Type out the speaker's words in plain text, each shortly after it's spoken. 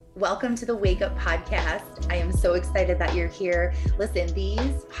Welcome to the Wake Up Podcast. I am so excited that you're here. Listen,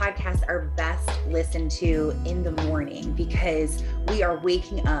 these podcasts are best listened to in the morning because we are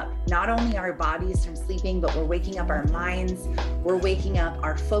waking up not only our bodies from sleeping, but we're waking up our minds, we're waking up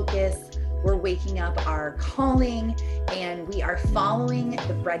our focus, we're waking up our calling, and we are following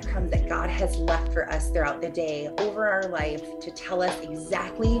the breadcrumbs that God has left for us throughout the day over our life to tell us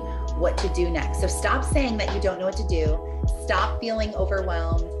exactly what to do next. So stop saying that you don't know what to do. Stop feeling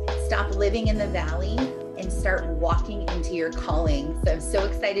overwhelmed. Stop living in the valley and start walking into your calling. So I'm so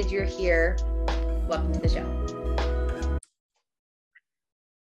excited you're here. Welcome to the show.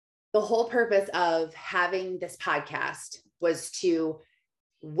 The whole purpose of having this podcast was to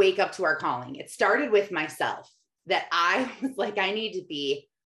wake up to our calling. It started with myself, that I was like, I need to be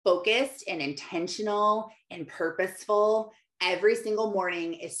focused and intentional and purposeful every single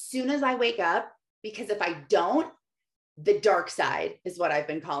morning as soon as I wake up, because if I don't, the dark side is what I've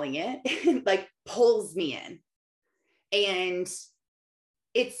been calling it, like pulls me in. And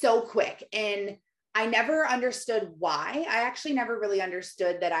it's so quick. And I never understood why. I actually never really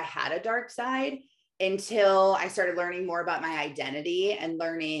understood that I had a dark side until I started learning more about my identity and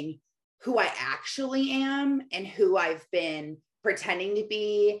learning who I actually am and who I've been pretending to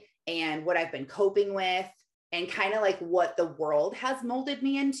be and what I've been coping with and kind of like what the world has molded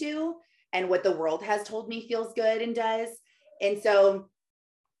me into and what the world has told me feels good and does. And so,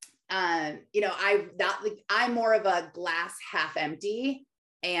 I'm more of a glass half empty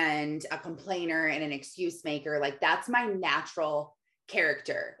and a complainer and an excuse maker. Like that's my natural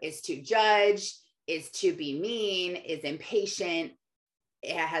character, is to judge, is to be mean, is impatient,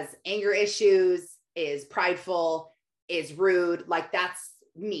 it has anger issues, is prideful, is rude. Like that's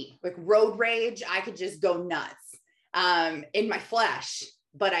me. Like road rage, I could just go nuts in my flesh,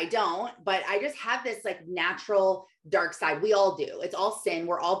 but I don't. But I just have this like natural dark side. We all do. It's all sin.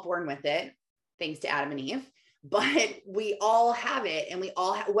 We're all born with it, thanks to Adam and Eve. But we all have it, and we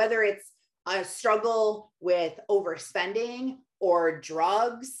all whether it's a struggle with overspending or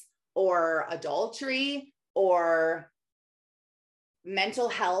drugs or adultery or mental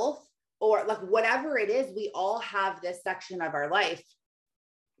health or like whatever it is, we all have this section of our life.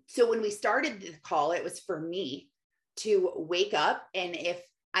 So when we started the call, it was for me to wake up. And if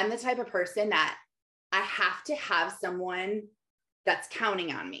I'm the type of person that I have to have someone that's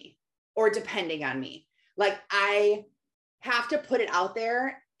counting on me or depending on me, like I have to put it out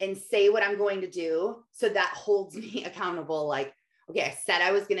there and say what I'm going to do. So that holds me accountable. Like, okay, I said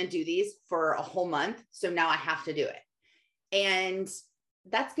I was going to do these for a whole month, so now I have to do it. And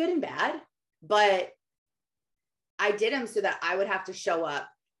that's good and bad, but I did them so that I would have to show up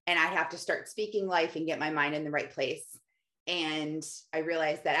and I'd have to start speaking life and get my mind in the right place. And I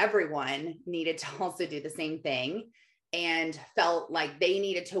realized that everyone needed to also do the same thing and felt like they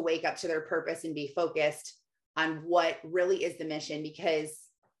needed to wake up to their purpose and be focused on what really is the mission. Because,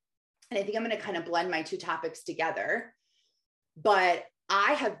 and I think I'm going to kind of blend my two topics together, but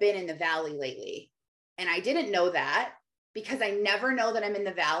I have been in the valley lately, and I didn't know that because I never know that I'm in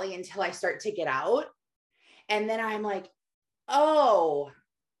the valley until I start to get out. And then I'm like, oh,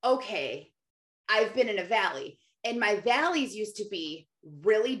 okay, I've been in a valley. And my valleys used to be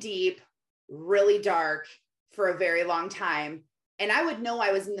really deep, really dark for a very long time. And I would know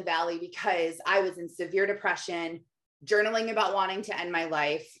I was in the valley because I was in severe depression, journaling about wanting to end my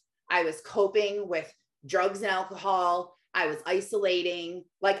life. I was coping with drugs and alcohol. I was isolating.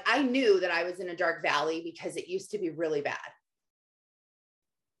 Like I knew that I was in a dark valley because it used to be really bad.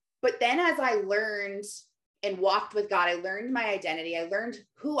 But then as I learned and walked with God, I learned my identity. I learned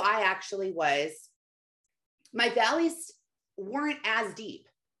who I actually was. My valleys weren't as deep.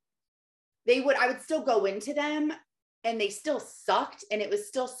 I would still go into them and they still sucked. And it was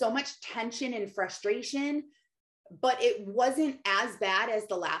still so much tension and frustration, but it wasn't as bad as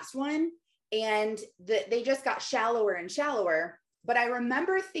the last one. And they just got shallower and shallower. But I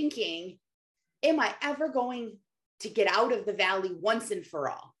remember thinking, am I ever going to get out of the valley once and for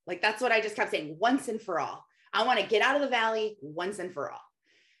all? Like, that's what I just kept saying, once and for all. I want to get out of the valley once and for all.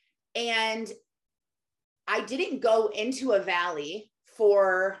 And I didn't go into a valley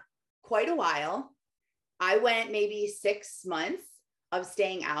for quite a while. I went maybe 6 months of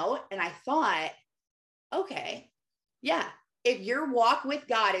staying out. And I thought, okay, yeah, if your walk with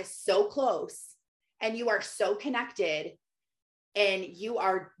God is so close and you are so connected and you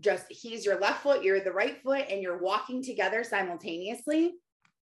are just, he's your left foot, you're the right foot, and you're walking together simultaneously,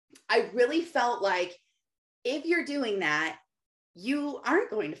 I really felt like if you're doing that, you aren't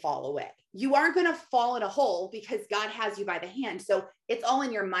going to fall away. You aren't going to fall in a hole because God has you by the hand. So it's all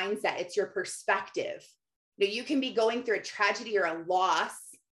in your mindset. It's your perspective. You can be going through a tragedy or a loss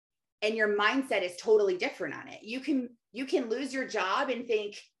and your mindset is totally different on it. You can lose your job and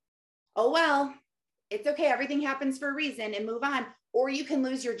think, oh, well, it's okay. Everything happens for a reason and move on. Or you can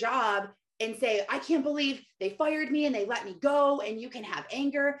lose your job and say, I can't believe they fired me and they let me go. And you can have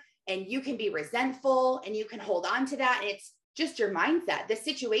anger and you can be resentful and you can hold on to that. And it's just your mindset. The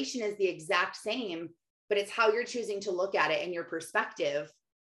situation is the exact same, but it's how you're choosing to look at it and your perspective.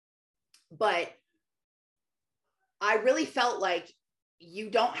 But I really felt like you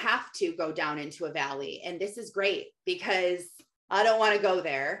don't have to go down into a valley. And this is great because I don't want to go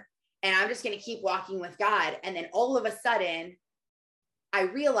there. And I'm just going to keep walking with God. And then all of a sudden, I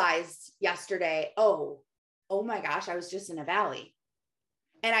realized yesterday, oh my gosh, I was just in a valley.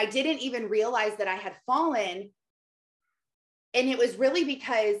 And I didn't even realize that I had fallen. And it was really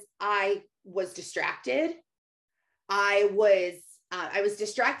because I was distracted. I was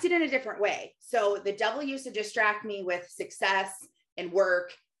distracted in a different way. So the devil used to distract me with success and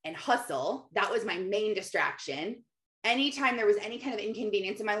work and hustle. That was my main distraction. Anytime there was any kind of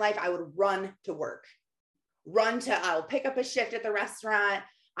inconvenience in my life, I would run to work. I'll pick up a shift at the restaurant.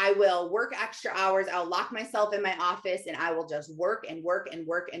 I will work extra hours. I'll lock myself in my office and I will just work and work and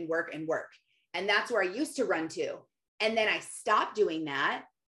work and work and work. And that's where I used to run to. And then I stopped doing that.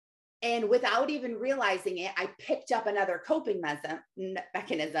 And without even realizing it, I picked up another coping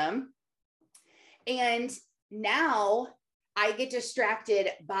mechanism. And now I get distracted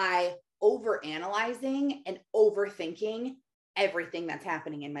by overanalyzing and overthinking everything that's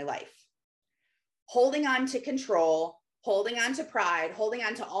happening in my life. Holding on to control, holding on to pride, holding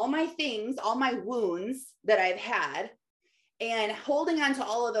on to all my things, all my wounds that I've had, and holding on to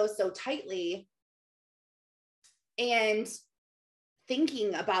all of those so tightly and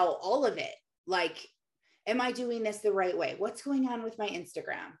thinking about all of it. Like, am I doing this the right way? What's going on with my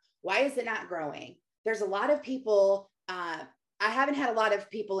Instagram? Why is it not growing? There's a lot of people, I haven't had a lot of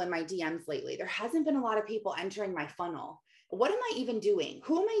people in my DMs lately. There hasn't been a lot of people entering my funnel. What am I even doing?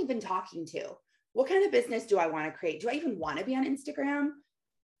 Who am I even talking to? What kind of business do I want to create? Do I even want to be on Instagram?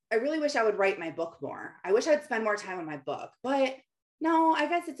 I really wish I would write my book more. I wish I'd spend more time on my book, but no, I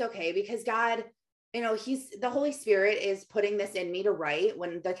guess it's okay because God, the Holy Spirit is putting this in me to write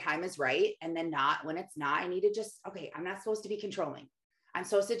when the time is right. And then not when it's not. I need to just, okay, I'm not supposed to be controlling. I'm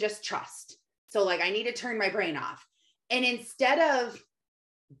supposed to just trust. So like, I need to turn my brain off. And instead of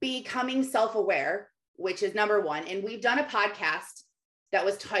becoming self-aware, which is number one, and we've done a podcast that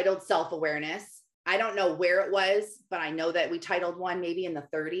was titled Self-Awareness. I don't know where it was, but I know that we titled one maybe in the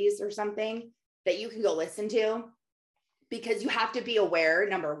 30s or something that you can go listen to, because you have to be aware.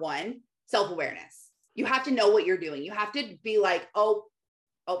 Number one, self-awareness. You have to know what you're doing. You have to be like, oh,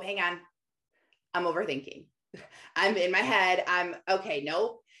 hang on. I'm overthinking. I'm in my head. I'm okay.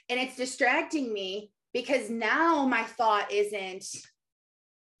 Nope. And it's distracting me because now my thought isn't,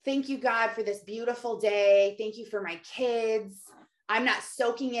 thank you, God, for this beautiful day. Thank you for my kids. I'm not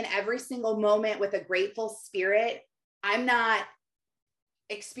soaking in every single moment with a grateful spirit. I'm not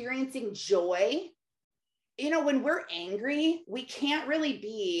experiencing joy. When we're angry, we can't really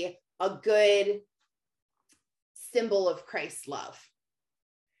be a good symbol of Christ's love.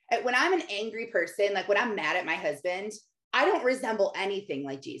 When I'm an angry person, like when I'm mad at my husband, I don't resemble anything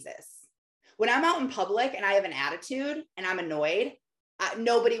like Jesus. When I'm out in public and I have an attitude and I'm annoyed,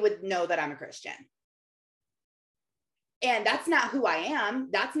 nobody would know that I'm a Christian. And that's not who I am.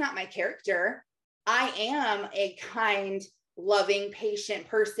 That's not my character. I am a kind, loving, patient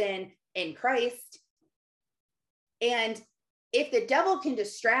person in Christ. And if the devil can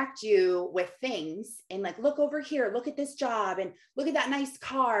distract you with things and like, look over here, look at this job and look at that nice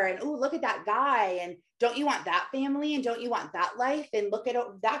car and oh, look at that guy. And don't you want that family? And don't you want that life? And look at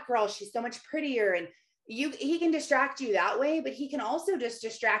that girl. She's so much prettier. And he can distract you that way, but he can also just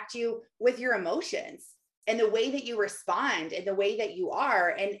distract you with your emotions and the way that you respond and the way that you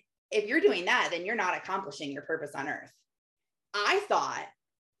are. And if you're doing that, then you're not accomplishing your purpose on earth. I thought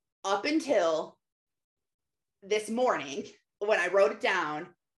up until this morning, when I wrote it down,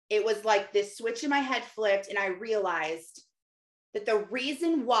 it was like this switch in my head flipped. And I realized that the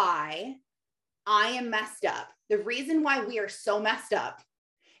reason why I am messed up, the reason why we are so messed up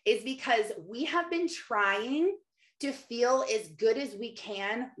is because we have been trying to feel as good as we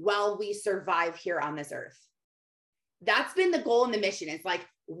can while we survive here on this earth. That's been the goal and the mission. It's like,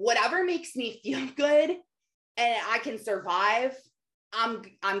 whatever makes me feel good and I can survive,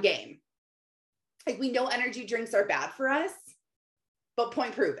 I'm game. Like, we know energy drinks are bad for us, but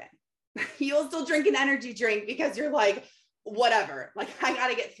point proven. You'll still drink an energy drink because you're like, whatever, like I got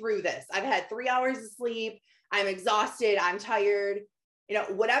to get through this. I've had 3 hours of sleep. I'm exhausted. I'm tired.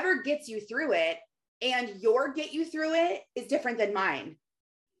 Whatever gets you through it, and your get you through it is different than mine.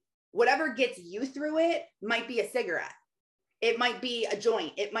 Whatever gets you through it might be a cigarette. It might be a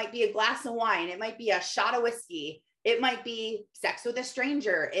joint. It might be a glass of wine. It might be a shot of whiskey. It might be sex with a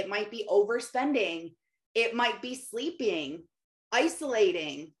stranger. It might be overspending. It might be sleeping,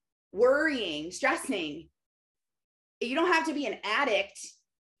 isolating, worrying, stressing. You don't have to be an addict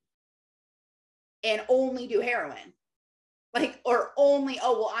and only do heroin. Like, or only,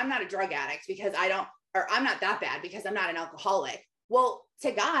 oh, well, I'm not a drug addict because I don't, or I'm not that bad because I'm not an alcoholic. Well,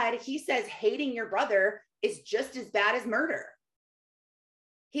 to God, he says hating your brother is just as bad as murder.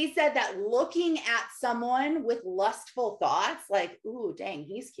 He said that looking at someone with lustful thoughts, like, ooh, dang,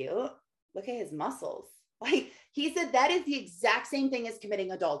 he's cute. Look at his muscles. Like, he said that is the exact same thing as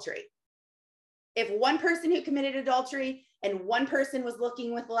committing adultery. If one person who committed adultery and one person was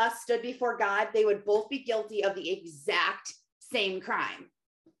looking with lust stood before God, they would both be guilty of the exact same crime.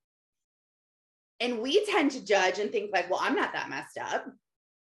 And we tend to judge and think like, well, I'm not that messed up.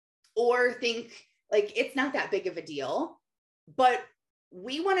 Or think like, it's not that big of a deal. But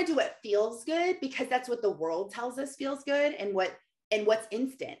we want to do what feels good because that's what the world tells us feels good and what's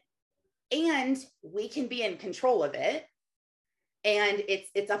instant. And we can be in control of it. And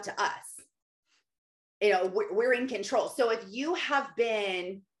it's up to us. You know, we're in control. So if you have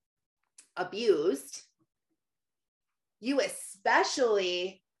been abused, you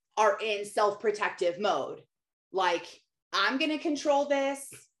especially are in self-protective mode. Like, I'm going to control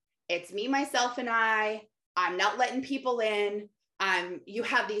this. It's me, myself, and I. I'm not letting people in. You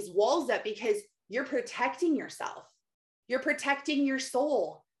have these walls up because you're protecting yourself. You're protecting your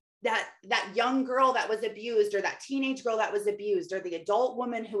soul. That young girl that was abused, or that teenage girl that was abused, or the adult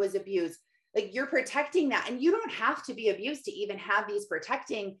woman who was abused, like, you're protecting that. And you don't have to be abused to even have these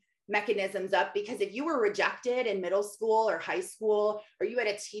protecting mechanisms up, because if you were rejected in middle school or high school, or you had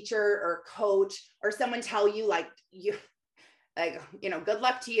a teacher or coach or someone tell you good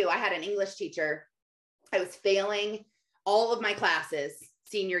luck to you. I had an English teacher. I was failing all of my classes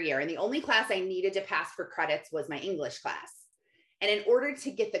senior year. And the only class I needed to pass for credits was my English class. And in order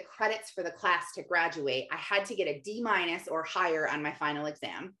to get the credits for the class to graduate, I had to get a D- or higher on my final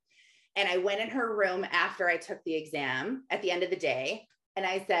exam. And I went in her room after I took the exam at the end of the day. And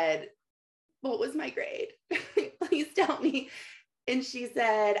I said, what was my grade? Please tell me. And she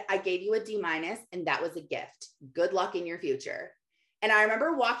said, I gave you a D- and that was a gift. Good luck in your future. And I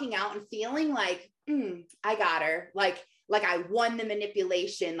remember walking out and feeling like, I got her. Like I won the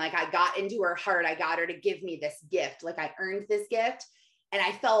manipulation. Like, I got into her heart. I got her to give me this gift. Like, I earned this gift. And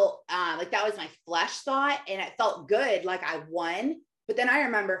I felt like that was my flesh thought. And it felt good. Like, I won. But then I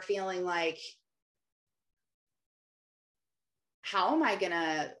remember feeling like, how am I going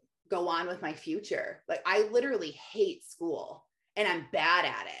to go on with my future? Like, I literally hate school and I'm bad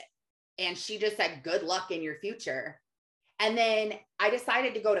at it. And she just said, good luck in your future. And then I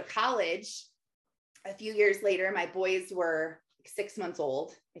decided to go to college. A few years later, my boys were 6 months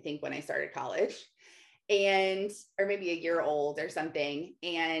old, I think, when I started college, or maybe a year old or something.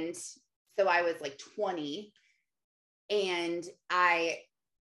 And so I was like 20. And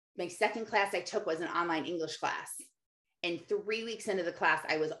my second class I took was an online English class. And 3 weeks into the class,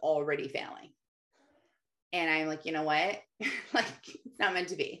 I was already failing. And I'm like, you know what? Like, it's not meant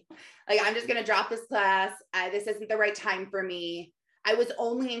to be. Like, I'm just going to drop this class. This isn't the right time for me. I was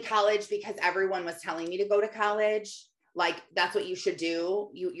only in college because everyone was telling me to go to college. Like, that's what you should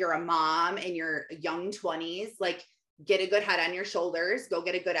do. You're a mom in your young 20s. Like, get a good head on your shoulders, go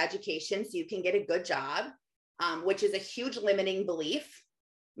get a good education so you can get a good job, which is a huge limiting belief.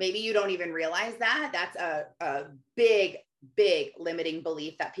 Maybe you don't even realize that. That's a big, big limiting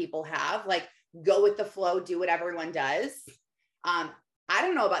belief that people have. Like, go with the flow, do what everyone does. I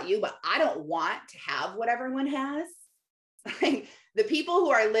don't know about you, but I don't want to have what everyone has. Like, the people who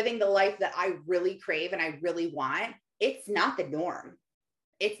are living the life that I really crave and I really want, it's not the norm.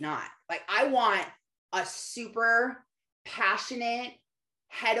 It's not. Like, I want a super passionate,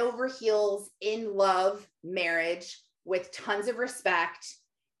 head over heels, in love marriage with tons of respect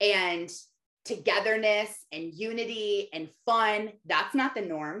and togetherness and unity and fun. That's not the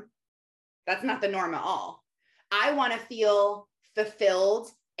norm. That's not the norm at all. I want to feel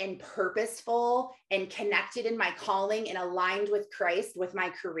fulfilled and purposeful and connected in my calling and aligned with Christ with my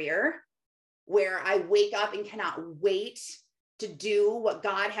career, where I wake up and cannot wait to do what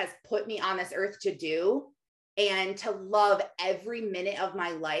God has put me on this earth to do and to love every minute of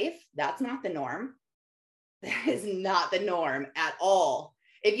my life. That's not the norm. That is not the norm at all.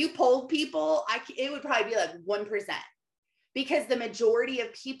 If you polled people, it would probably be like 1%, because the majority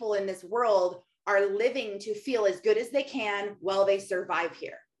of people in this world are living to feel as good as they can while they survive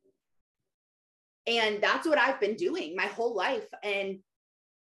here. And that's what I've been doing my whole life. And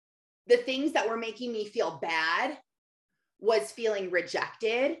The things that were making me feel bad was feeling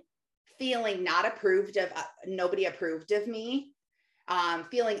rejected, feeling not approved of, nobody approved of me,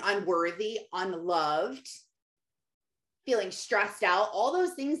 feeling unworthy, unloved, feeling stressed out. All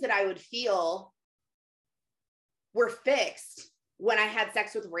those things that I would feel were fixed when I had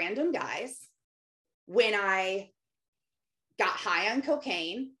sex with random guys, when I got high on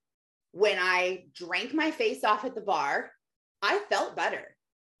cocaine, when I drank my face off at the bar. I felt better.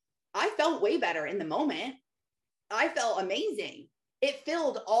 I felt way better in the moment. I felt amazing. It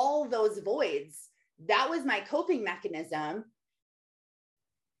filled all those voids. That was my coping mechanism.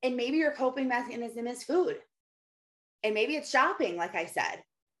 And maybe your coping mechanism is food. And maybe it's shopping, like I said.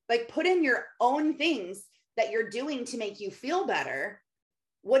 Like, put in your own things that you're doing to make you feel better.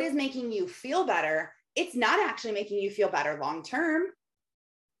 What is making you feel better? It's not actually making you feel better long term.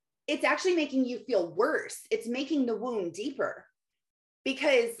 It's actually making you feel worse. It's making the wound deeper.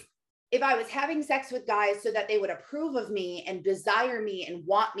 Because if I was having sex with guys so that they would approve of me and desire me and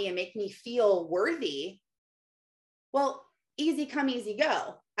want me and make me feel worthy, well, easy come, easy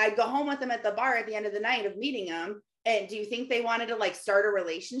go. I'd go home with them at the bar at the end of the night of meeting them. And do you think they wanted to like start a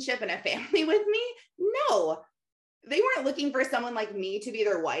relationship and a family with me? No, they weren't looking for someone like me to be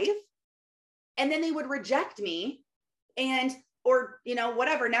their wife. And then they would reject me and, or, you know,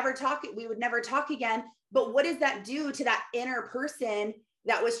 whatever, never talk. We would never talk again. But what does that do to that inner person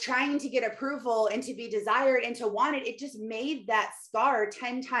that was trying to get approval and to be desired and to want it? It just made that scar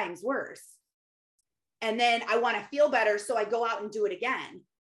 10 times worse. And then I want to feel better. So I go out and do it again.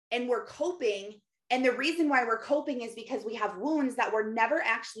 And we're coping. And the reason why we're coping is because we have wounds that were never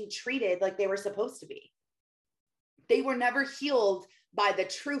actually treated like they were supposed to be. They were never healed by the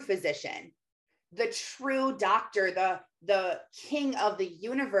true physician, the true doctor, the king of the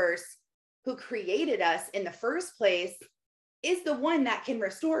universe who created us in the first place is the one that can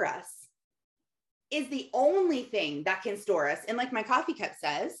restore us, is the only thing that can store us. And like my coffee cup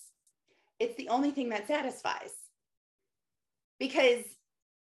says, it's the only thing that satisfies, because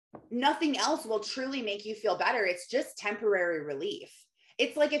nothing else will truly make you feel better. It's just temporary relief.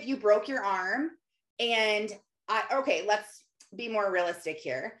 It's like if you broke your arm and okay, let's be more realistic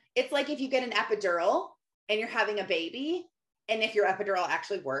here. It's like if you get an epidural and you're having a baby, and if your epidural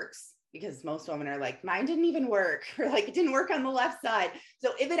actually works, because most women are like, mine didn't even work, or like it didn't work on the left side.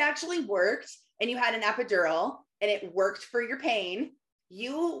 So if it actually worked and you had an epidural and it worked for your pain,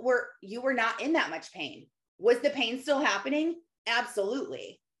 you were not in that much pain. Was the pain still happening?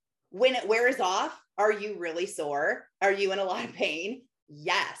 Absolutely. When it wears off, are you really sore? Are you in a lot of pain?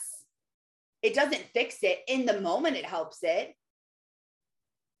 Yes. It doesn't fix it. In the moment, it helps it.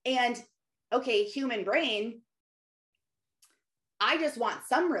 And okay, human brain, I just want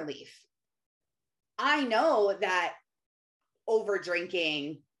some relief. I know that over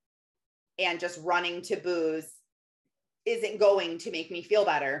drinking and just running to booze isn't going to make me feel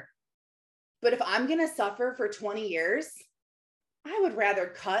better. But if I'm going to suffer for 20 years, I would rather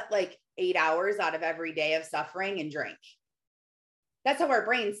cut like 8 hours out of every day of suffering and drink. That's how our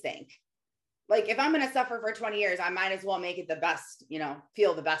brains think. Like, if I'm going to suffer for 20 years, I might as well make it the best,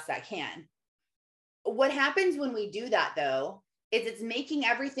 feel the best I can. What happens when we do that, though, is it's making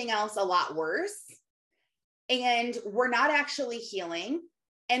everything else a lot worse. And we're not actually healing.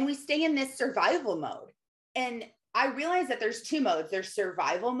 And we stay in this survival mode. And I realize that there's two modes. There's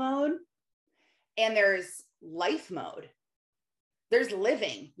survival mode and there's life mode. There's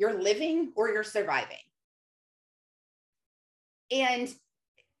living. You're living or you're surviving. And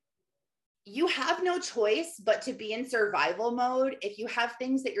you have no choice but to be in survival mode if you have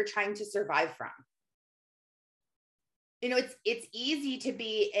things that you're trying to survive from. It's easy to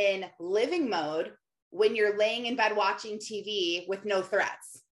be in living mode when you're laying in bed watching TV with no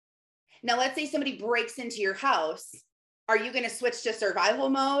threats. Now, let's say somebody breaks into your house. Are you going to switch to survival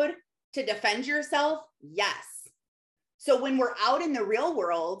mode to defend yourself? Yes. So when we're out in the real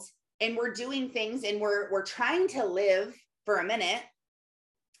world and we're doing things and we're trying to live for a minute,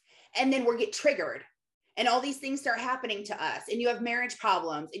 and then we get triggered and all these things start happening to us, and you have marriage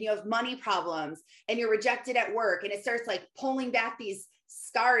problems and you have money problems and you're rejected at work, and it starts like pulling back these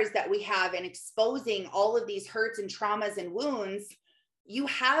scars that we have and exposing all of these hurts and traumas and wounds. You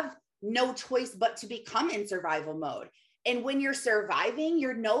have no choice but to become in survival mode. And when you're surviving,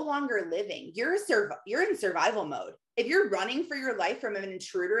 you're no longer living. You're in survival mode. If you're running for your life from an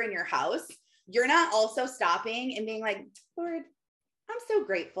intruder in your house, you're not also stopping and being like, Lord, I'm so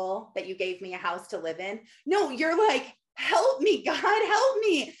grateful that you gave me a house to live in. No, you're like, help me, God, help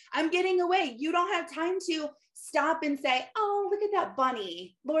me. I'm getting away. You don't have time to stop and say, oh, look at that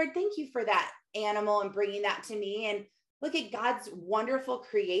bunny. Lord, thank you for that animal and bringing that to me. And Look at God's wonderful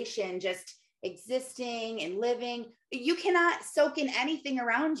creation just existing and living. You cannot soak in anything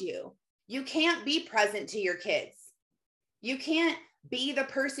around you. You can't be present to your kids. You can't be the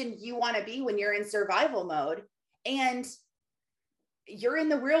person you want to be when you're in survival mode and you're in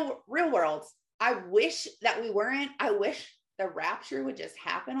the real world. I wish that we weren't. I wish the rapture would just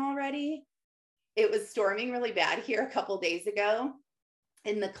happen already. It was storming really bad here a couple days ago,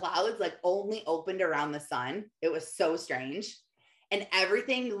 and the clouds like only opened around the sun. It was so strange. And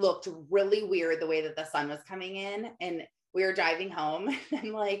everything looked really weird the way that the sun was coming in. And we were driving home and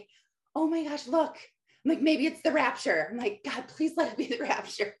I'm like, oh my gosh, look. I'm like, maybe it's the rapture. I'm like, God, please let it be the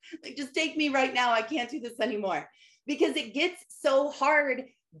rapture. Like, just take me right now. I can't do this anymore, because it gets so hard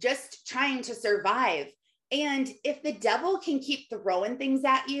just trying to survive. And if the devil can keep throwing things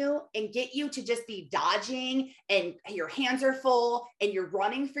at you and get you to just be dodging and your hands are full and you're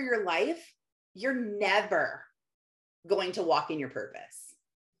running for your life, you're never going to walk in your purpose,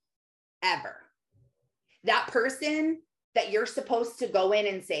 ever. That person that you're supposed to go in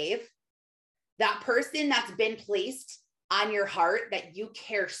and save, that person that's been placed on your heart that you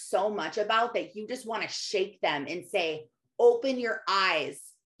care so much about that you just want to shake them and say, open your eyes,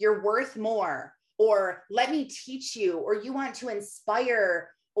 you're worth more, or let me teach you, or you want to inspire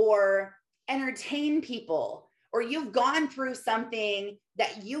or entertain people, or you've gone through something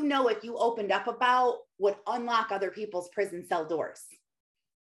that you know if you opened up about would unlock other people's prison cell doors.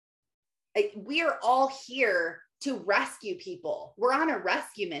 Like, we are all here to rescue people. We're on a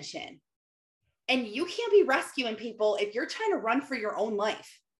rescue mission. And you can't be rescuing people if you're trying to run for your own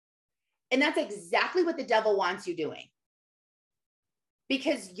life. And that's exactly what the devil wants you doing.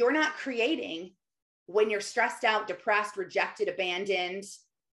 Because you're not creating when you're stressed out, depressed, rejected, abandoned,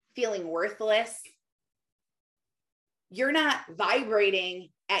 feeling worthless. You're not vibrating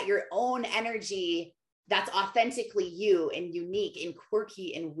at your own energy that's authentically you and unique and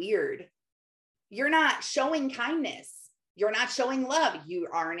quirky and weird. You're not showing kindness. You're not showing love. You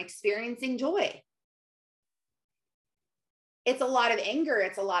aren't experiencing joy. It's a lot of anger.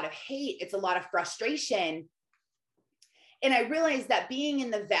 It's a lot of hate. It's a lot of frustration. And I realized that being in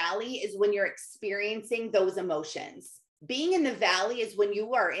the valley is when you're experiencing those emotions. Being in the valley is when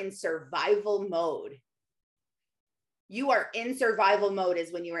you are in survival mode. You are in survival mode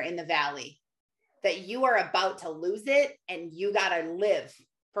is when you are in the valley, that you are about to lose it and you got to live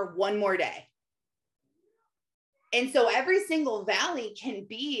for one more day. And so every single valley can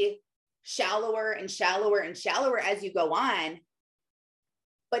be shallower and shallower and shallower as you go on.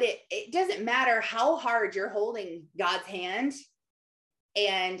 But it doesn't matter how hard you're holding God's hand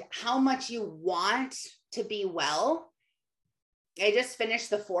and how much you want to be well. I just finished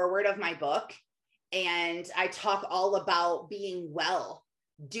the foreword of my book and I talk all about being well.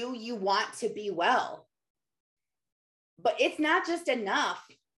 Do you want to be well? But it's not just enough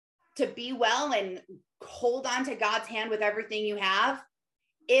to be well and hold on to God's hand with everything you have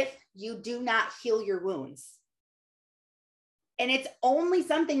if you do not heal your wounds. And it's only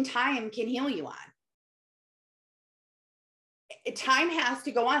something time can heal you on. Time has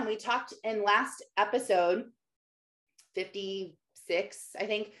to go on. We talked in last episode, 56, I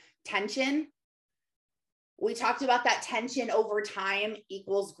think, tension. We talked about that tension over time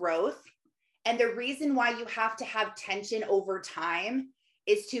equals growth. And the reason why you have to have tension over time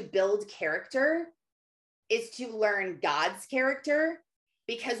is to build character, is to learn God's character.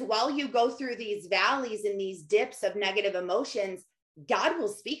 Because while you go through these valleys and these dips of negative emotions, God will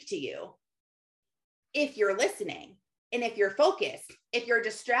speak to you if you're listening and if you're focused. If you're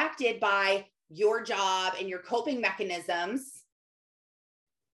distracted by your job and your coping mechanisms,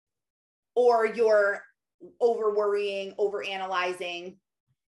 or you're over worrying, over analyzing,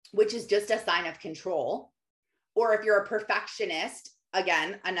 which is just a sign of control, or if you're a perfectionist,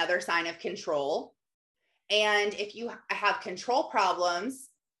 again, another sign of control. And if you have control problems,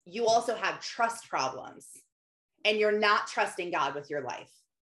 you also have trust problems, and you're not trusting God with your life.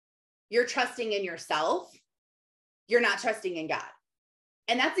 You're trusting in yourself. You're not trusting in God.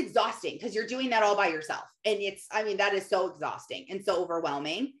 And that's exhausting because you're doing that all by yourself. And that is so exhausting and so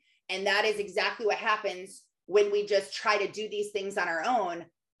overwhelming. And that is exactly what happens when we just try to do these things on our own.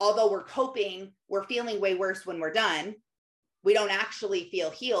 Although we're coping, we're feeling way worse when we're done. We don't actually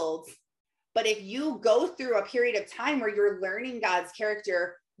feel healed. But if you go through a period of time where you're learning God's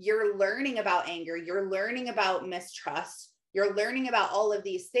character, you're learning about anger, you're learning about mistrust, you're learning about all of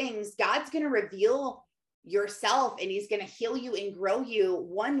these things, God's going to reveal yourself and he's going to heal you and grow you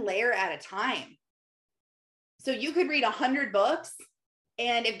one layer at a time. So you could read 100 books,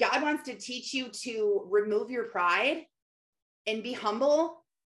 and if God wants to teach you to remove your pride and be humble,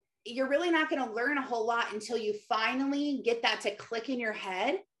 you're really not going to learn a whole lot until you finally get that to click in your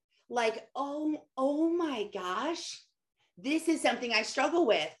head. Like, oh my gosh, this is something I struggle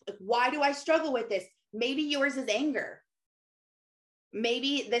with. Like, why do I struggle with this? Maybe yours is anger.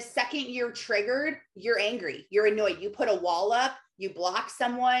 Maybe the second you're triggered, you're angry, you're annoyed. You put a wall up, you block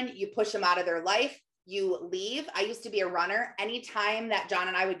someone, you push them out of their life, you leave. I used to be a runner. Anytime that John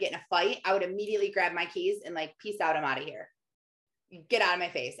and I would get in a fight, I would immediately grab my keys and like, peace out, I'm out of here. Get out of my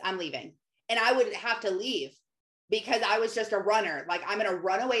face. I'm leaving. And I would have to leave because I was just a runner. Like, I'm going to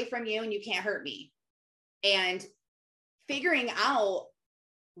run away from you and you can't hurt me. And figuring out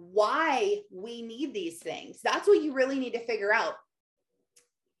why we need these things, that's what you really need to figure out.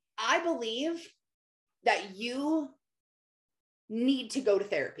 I believe that you need to go to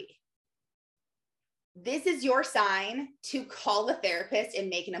therapy. This is your sign to call a therapist and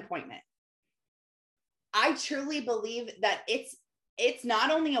make an appointment. I truly believe that it's not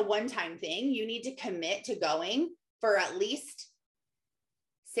only a one-time thing. You need to commit to going for at least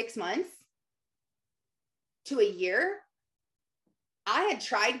 6 months to a year. I had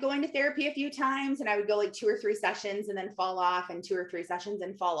tried going to therapy a few times and I would go like 2 or 3 sessions and then fall off, and 2 or 3 sessions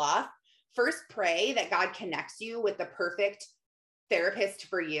and fall off. First, pray that God connects you with the perfect therapist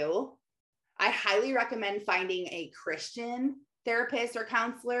for you. I highly recommend finding a Christian therapist or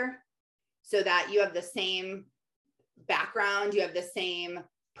counselor so that you have the same background, you have the same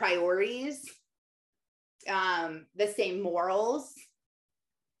priorities, the same morals.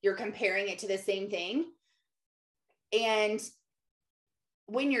 You're comparing it to the same thing. And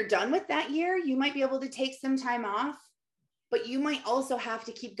when you're done with that year, you might be able to take some time off, but you might also have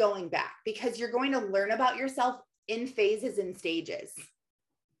to keep going back because you're going to learn about yourself in phases and stages.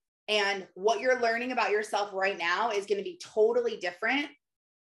 And what you're learning about yourself right now is going to be totally different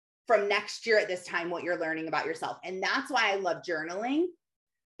from next year at this time, what you're learning about yourself. And that's why I love journaling,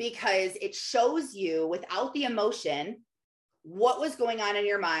 because it shows you without the emotion, what was going on in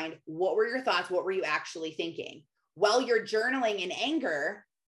your mind? What were your thoughts? What were you actually thinking? While you're journaling in anger,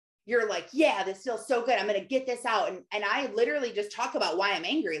 you're like, yeah, this feels so good. I'm going to get this out. And I literally just talk about why I'm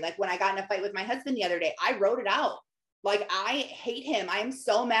angry. Like when I got in a fight with my husband the other day, I wrote it out. Like, I hate him. I'm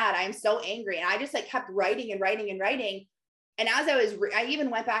so mad. I'm so angry. And I just like kept writing and writing and writing. And as I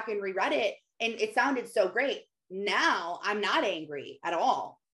even went back and reread it, and it sounded so great. Now I'm not angry at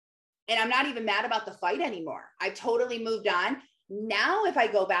all. And I'm not even mad about the fight anymore. I totally moved on. Now, if I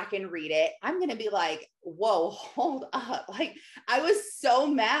go back and read it, I'm going to be like, whoa, hold up. Like, I was so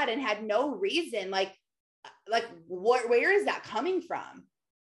mad and had no reason. Like where is that coming from?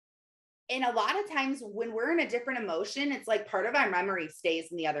 And a lot of times when we're in a different emotion, it's like part of our memory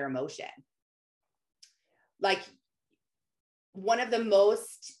stays in the other emotion. Like, one of the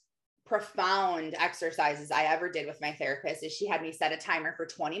most profound exercises I ever did with my therapist is she had me set a timer for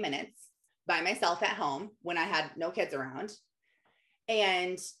 20 minutes by myself at home when I had no kids around,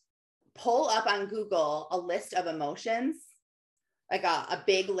 and pull up on Google a list of emotions, like a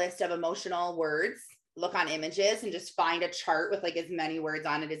big list of emotional words, look on images and just find a chart with like as many words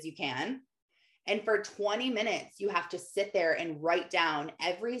on it as you can. And for 20 minutes, you have to sit there and write down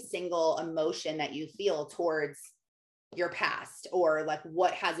every single emotion that you feel towards your past, or like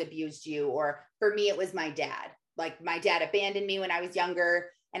what has abused you. Or for me, it was my dad. Like, my dad abandoned me when I was younger,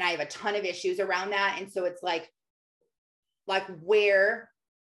 and I have a ton of issues around that. And so it's like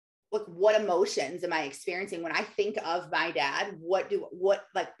what emotions am I experiencing when I think of my dad? What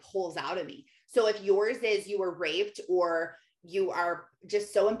like pulls out of me? So if yours is you were raped, or you are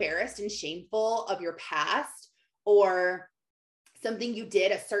just so embarrassed and shameful of your past, or something you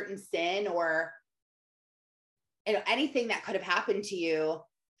did, a certain sin, or anything that could have happened to you,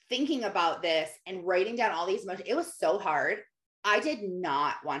 thinking about this and writing down all these emotions, it was so hard. I did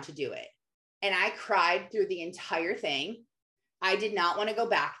not want to do it. And I cried through the entire thing. I did not want to go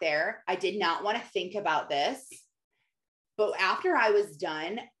back there. I did not want to think about this. But after I was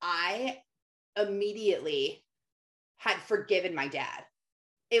done, I immediately had forgiven my dad.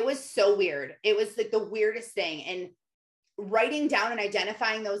 It was so weird. It was like the weirdest thing. And writing down and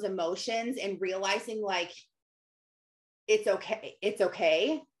identifying those emotions and realizing like, it's okay. It's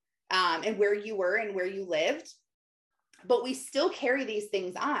okay. And where you were and where you lived, but we still carry these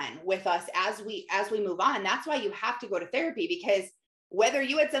things on with us as we move on. That's why you have to go to therapy, because whether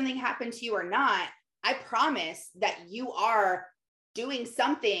you had something happen to you or not, I promise that you are doing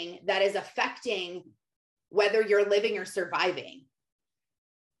something that is affecting whether you're living or surviving.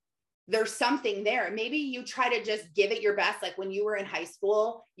 there's something there. Maybe you try to just give it your best. Like when you were in high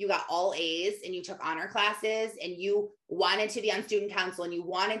school, you got all A's and you took honor classes and you wanted to be on student council and you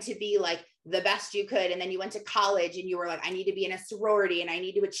wanted to be like the best you could. And then you went to college and you were like, I need to be in a sorority and I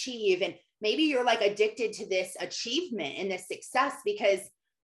need to achieve. And maybe you're like addicted to this achievement and this success, because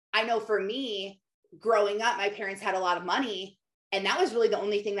I know for me, growing up, my parents had a lot of money and that was really the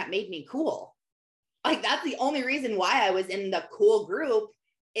only thing that made me cool. Like that's the only reason why I was in the cool group,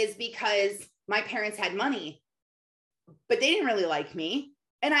 is because my parents had money, but they didn't really like me.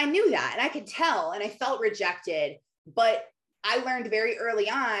 And I knew that, and I could tell, and I felt rejected. But I learned very early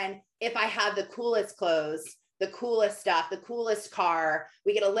on, if I had the coolest clothes, the coolest stuff, the coolest car,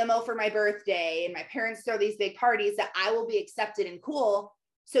 we get a limo for my birthday, and my parents throw these big parties, that I will be accepted and cool.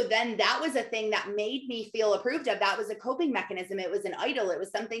 So then that was a thing that made me feel approved of. That was a coping mechanism. It was an idol. It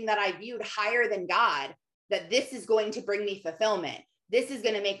was something that I viewed higher than God, that this is going to bring me fulfillment. This is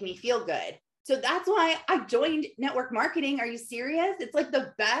going to make me feel good. So that's why I joined network marketing. Are you serious? It's like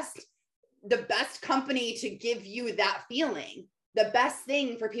the best company to give you that feeling, the best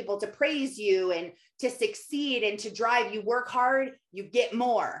thing for people to praise you and to succeed and to drive. You work hard, you get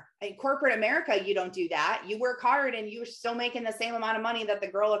more. In corporate America, you don't do that. You work hard and you're still making the same amount of money that the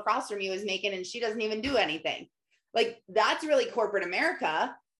girl across from you is making, and she doesn't even do anything. Like that's really corporate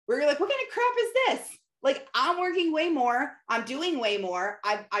America, where you're like, what kind of crap is this? Like I'm working way more. I'm doing way more.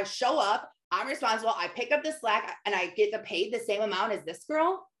 I show up. I'm responsible. I pick up the slack and I get paid the same amount as this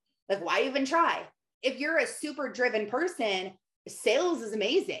girl. Like why even try? If you're a super driven person, sales is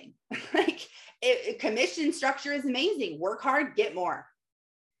amazing. Like commission structure is amazing. Work hard, get more.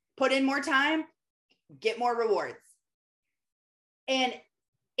 Put in more time, get more rewards. And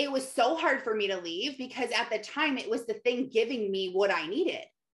it was so hard for me to leave, because at the time it was the thing giving me what I needed.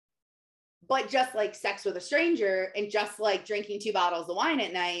 But just like sex with a stranger and just like drinking 2 bottles of wine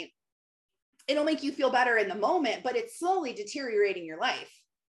at night, it'll make you feel better in the moment, but it's slowly deteriorating your life.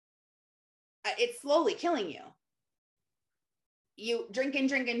 It's slowly killing you. You drink and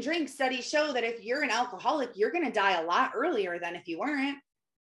drink and drink. Studies show that if you're an alcoholic, you're going to die a lot earlier than if you weren't.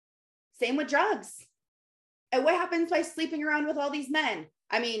 Same with drugs. And what happens by sleeping around with all these men?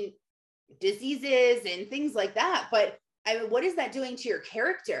 I mean, diseases and things like that. But I mean, what is that doing to your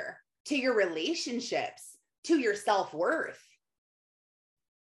character, to your relationships, to your self-worth?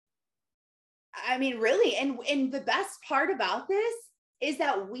 I mean, really. And the best part about this is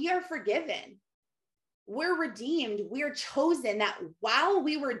that we are forgiven. We're redeemed. We're chosen. That while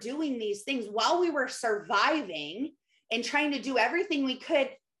we were doing these things, while we were surviving and trying to do everything we could,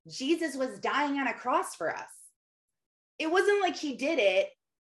 Jesus was dying on a cross for us. It wasn't like he did it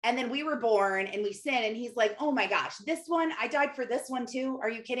and then we were born and we sinned and he's like, oh my gosh, this one, I died for this one too. Are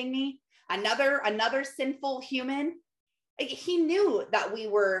you kidding me? Another sinful human. He knew that we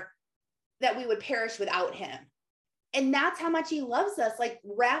would perish without him. And that's how much he loves us. Like,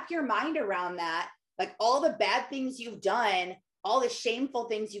 wrap your mind around that. Like all the bad things you've done, all the shameful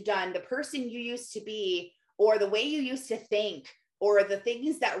things you've done, the person you used to be, or the way you used to think, or the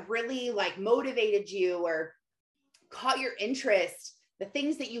things that really like motivated you or caught your interest, the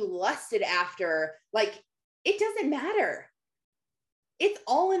things that you lusted after, like it doesn't matter. It's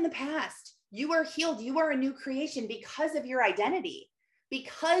all in the past. You are healed. You are a new creation because of your identity,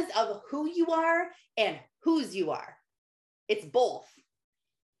 because of who you are and whose you are. It's both.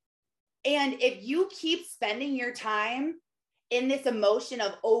 And if you keep spending your time in this emotion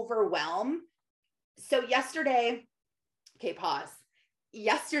of overwhelm. So yesterday, okay, pause.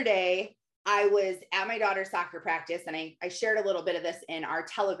 Yesterday, I was at my daughter's soccer practice and I shared a little bit of this in our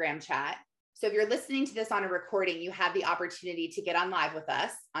Telegram chat. So if you're listening to this on a recording, you have the opportunity to get on live with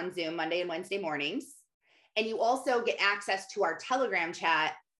us on Zoom Monday and Wednesday mornings. And you also get access to our Telegram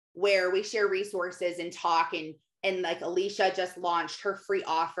chat where we share resources and talk. And like Alicia just launched her free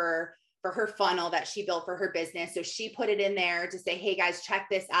offer for her funnel that she built for her business. So she put it in there to say, hey guys, check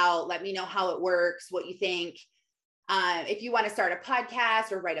this out. Let me know how it works, what you think. If you want to start a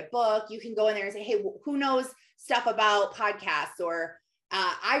podcast or write a book, you can go in there and say, hey, who knows stuff about podcasts? Or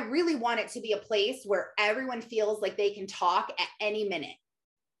I really want it to be a place where everyone feels like they can talk at any minute.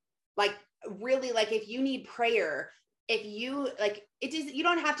 Like really, like if you need prayer, if you like, you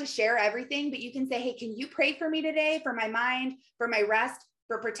don't have to share everything, but you can say, hey, can you pray for me today, for my mind, for my rest,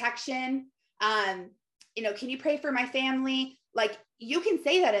 for protection? Can you pray for my family? Like you can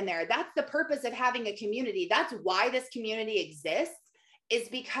say that in there. That's the purpose of having a community. That's why this community exists, is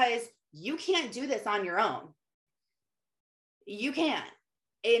because you can't do this on your own. You can't.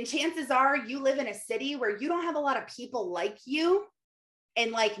 And chances are you live in a city where you don't have a lot of people like you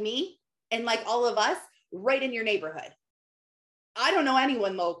and like me and like all of us right in your neighborhood. I don't know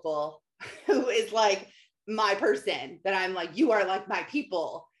anyone local who is like my person that I'm like, you are like my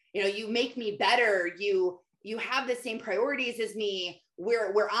people. You know, you make me better. You have the same priorities as me.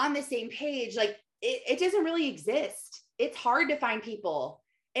 We're on the same page. Like it doesn't really exist. It's hard to find people.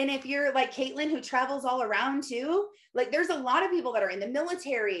 And if you're like Caitlin, who travels all around too, like there's a lot of people that are in the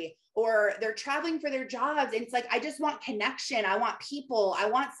military or they're traveling for their jobs. And it's like, I just want connection. I want people. I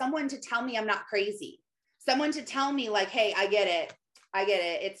want someone to tell me I'm not crazy. Someone to tell me like, hey, I get it. I get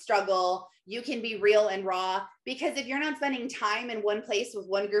it. It's struggle. You can be real and raw, because if you're not spending time in one place with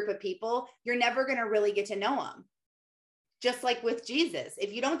one group of people, you're never going to really get to know them. Just like with Jesus,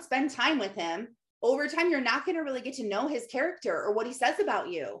 if you don't spend time with him over time, you're not going to really get to know his character or what he says about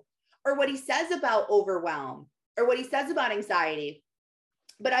you or what he says about overwhelm or what he says about anxiety.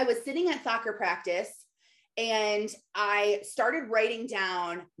 But I was sitting at soccer practice and I started writing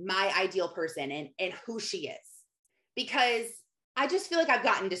down my ideal person and who she is, because I just feel like I've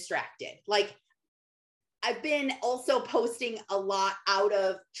gotten distracted. Like I've been also posting a lot out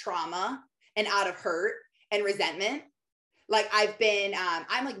of trauma and out of hurt and resentment. Like I've been,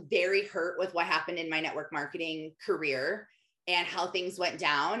 I'm like very hurt with what happened in my network marketing career and how things went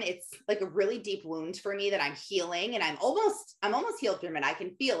down. It's like a really deep wound for me that I'm healing, and I'm almost healed from it. I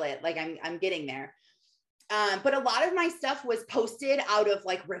can feel it. Like I'm getting there. But a lot of my stuff was posted out of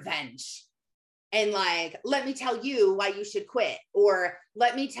like revenge and like, let me tell you why you should quit, or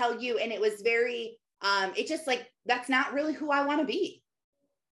let me tell you. And it was very, it just like, that's not really who I want to be.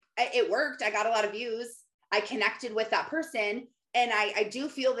 It worked. I got a lot of views. I connected with that person. And I do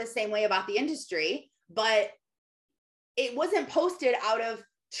feel the same way about the industry, but it wasn't posted out of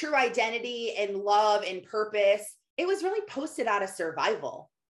true identity and love and purpose. It was really posted out of survival.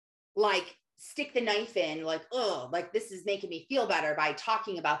 Like stick the knife in, like, oh, like this is making me feel better by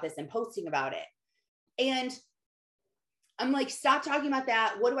talking about this and posting about it. And I'm like, stop talking about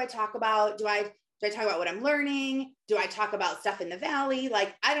that. What do I talk about? Do I talk about what I'm learning? Do I talk about stuff in the valley?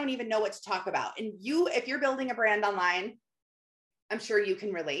 Like, I don't even know what to talk about. And if you're building a brand online, I'm sure you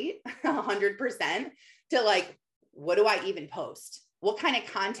can relate 100% to like, what do I even post? What kind of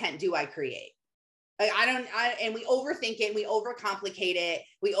content do I create? Like, and we overthink it, we overcomplicate it,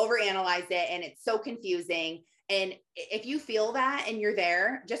 we overanalyze it, and it's so confusing. And if you feel that and you're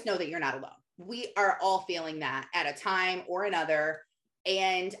there, just know that you're not alone. We are all feeling that at a time or another.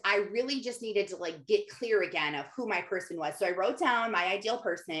 And I really just needed to like get clear again of who my person was. So I wrote down my ideal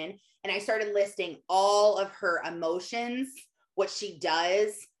person and I started listing all of her emotions, what she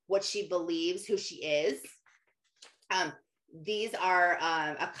does, what she believes, who she is. These are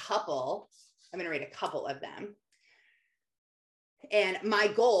a couple. I'm going to read a couple of them. And my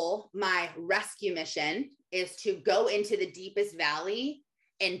goal, my rescue mission, is to go into the deepest valley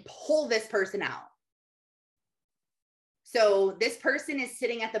and pull this person out. So this person is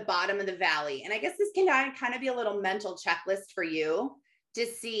sitting at the bottom of the valley. And I guess this can kind of be a little mental checklist for you to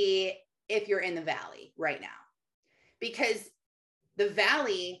see if you're in the valley right now. Because the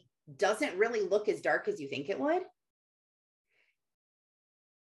valley doesn't really look as dark as you think it would.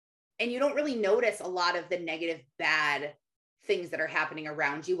 And you don't really notice a lot of the negative, bad things that are happening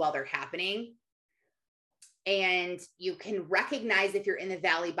around you while they're happening. And you can recognize if you're in the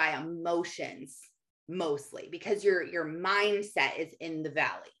valley by emotions mostly, because your mindset is in the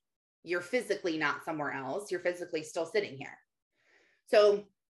valley. You're physically not somewhere else. You're physically still sitting here. So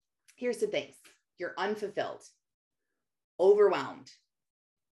here's the things. You're unfulfilled, overwhelmed,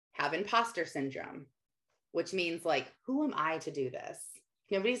 have imposter syndrome, which means like, who am I to do this?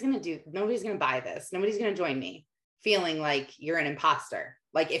 Nobody's going to buy this. Nobody's going to join me. Feeling like you're an imposter.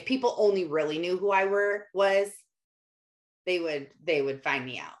 Like if people only really knew who I was, they would find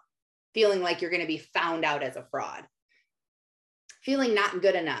me out. Feeling like you're going to be found out as a fraud. Feeling not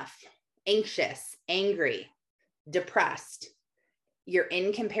good enough, anxious, angry, depressed. You're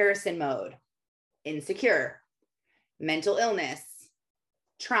in comparison mode, insecure, mental illness,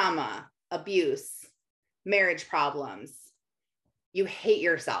 trauma, abuse, marriage problems. You hate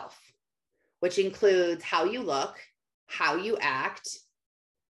yourself, which includes how you look, how you act,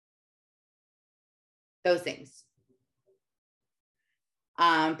 those things.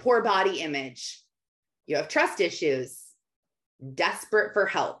 Poor body image. You have trust issues, desperate for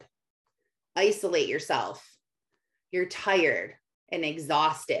help, isolate yourself. You're tired and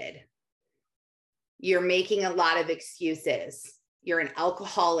exhausted. You're making a lot of excuses. You're an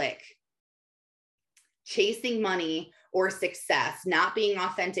alcoholic, chasing money or success, not being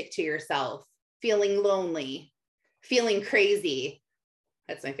authentic to yourself, feeling lonely, feeling crazy.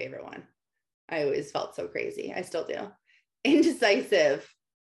 That's my favorite one. I always felt so crazy. I still do. Indecisive,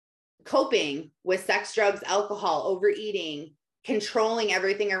 coping with sex, drugs, alcohol, overeating, controlling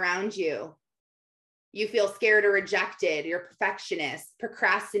everything around you. You feel scared or rejected. You're a perfectionist,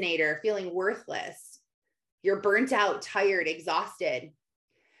 procrastinator, feeling worthless. You're burnt out, tired, exhausted.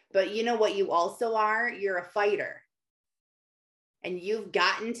 But you know what you also are? You're a fighter. And you've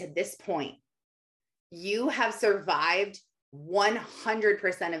gotten to this point. You have survived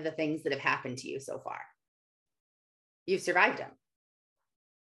 100% of the things that have happened to you so far. You've survived them.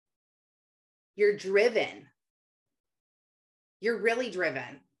 You're driven. You're really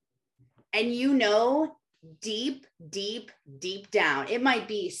driven. And you know, deep, deep, deep down, it might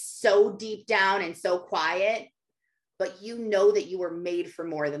be so deep down and so quiet, but you know that you were made for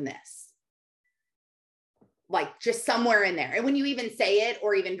more than this. Like just somewhere in there. And when you even say it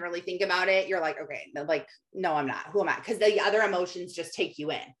or even really think about it, you're like, okay, like, no, I'm not. Who am I? Because the other emotions just take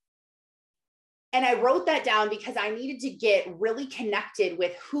you in. And I wrote that down because I needed to get really connected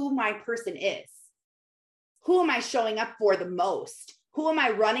with who my person is. Who am I showing up for the most? Who am I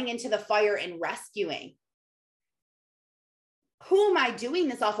running into the fire and rescuing? Who am I doing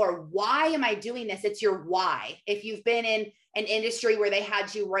this all for? Why am I doing this? It's your why. If you've been in an industry where they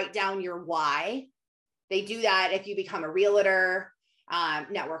had you write down your why, they do that if you become a realtor,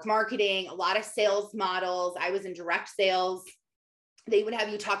 network marketing, a lot of sales models. I was in direct sales. They would have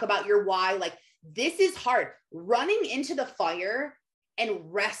you talk about your why. Like, this is hard. Running into the fire and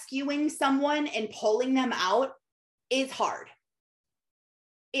rescuing someone and pulling them out is hard.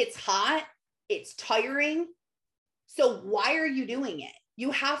 It's hot. It's tiring. So why are you doing it?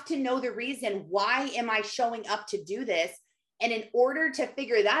 You have to know the reason. Why am I showing up to do this? And in order to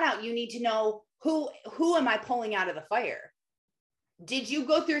figure that out, you need to know who am I pulling out of the fire? Did you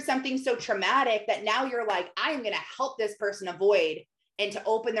go through something so traumatic that now you're like, I am going to help this person avoid and to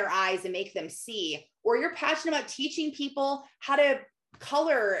open their eyes and make them see? Or you're passionate about teaching people how to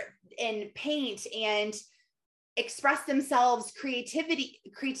color and paint and express themselves creatively,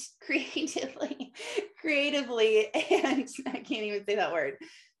 and I can't even say that word,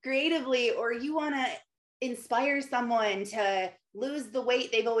 creatively, or you want to inspire someone to lose the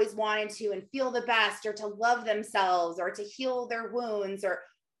weight they've always wanted to and feel the best, or to love themselves, or to heal their wounds, or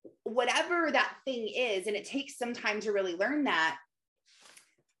whatever that thing is. And it takes some time to really learn that.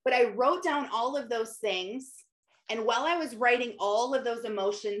 But I wrote down all of those things. And while I was writing all of those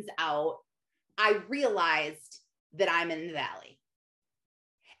emotions out, I realized that I'm in the valley.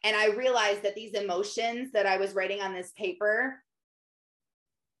 And I realized that these emotions that I was writing on this paper,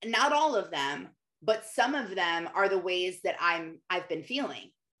 not all of them, but some of them are the ways that I've been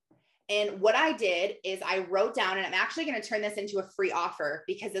feeling. And what I did is I wrote down, and I'm actually going to turn this into a free offer,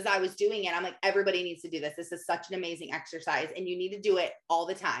 because as I was doing it, I'm like, everybody needs to do this. This is such an amazing exercise, and you need to do it all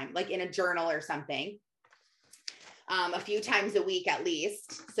the time, like in a journal or something, a few times a week at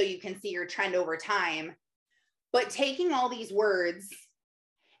least, so you can see your trend over time. But taking all these words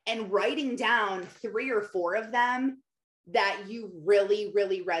and writing down 3 or 4 of them that you really,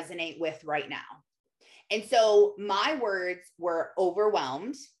 really resonate with right now. And so my words were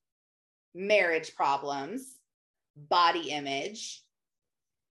overwhelmed, marriage problems, body image,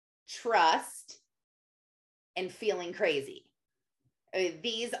 trust, and feeling crazy.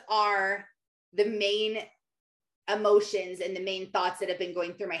 These are the main emotions and the main thoughts that have been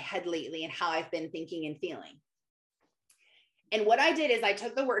going through my head lately and how I've been thinking and feeling. And what I did is I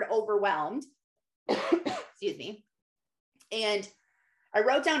took the word overwhelmed, excuse me, and I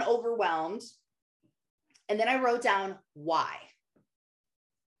wrote down overwhelmed, and then I wrote down why.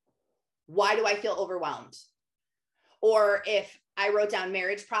 Why do I feel overwhelmed? Or if I wrote down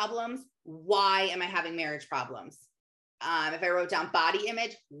marriage problems, why am I having marriage problems? If I wrote down body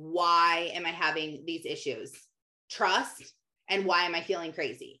image, why am I having these issues? Trust, and why am I feeling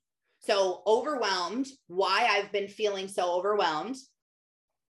crazy? So overwhelmed, why I've been feeling so overwhelmed.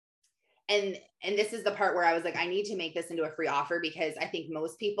 And this is the part where I was like, I need to make this into a free offer, because I think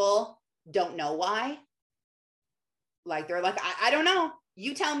most people don't know why. Like, they're like, I don't know.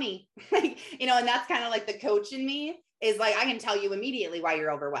 You tell me. Like, you know, and that's kind of like the coach in me is like, I can tell you immediately why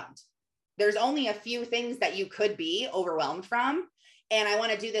you're overwhelmed. There's only a few things that you could be overwhelmed from. And I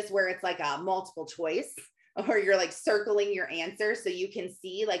want to do this where it's like a multiple choice, or you're like circling your answer so you can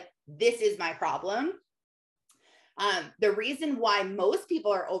see, like, this is my problem. The reason why most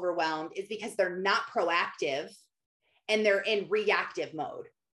people are overwhelmed is because they're not proactive and they're in reactive mode.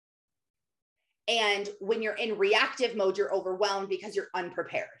 And when you're in reactive mode, you're overwhelmed because you're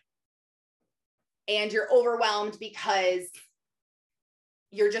unprepared. And you're overwhelmed because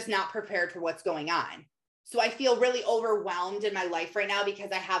you're just not prepared for what's going on. So I feel really overwhelmed in my life right now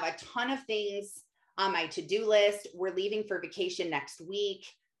because I have a ton of things on my to-do list. We're leaving for vacation next week.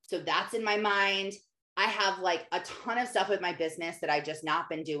 So that's in my mind. I have like a ton of stuff with my business that I've just not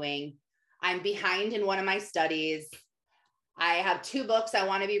been doing. I'm behind in one of my studies. I have 2 books I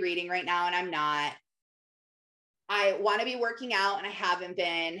want to be reading right now, and I'm not. I want to be working out, and I haven't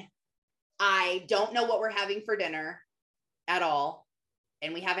been. I don't know what we're having for dinner at all.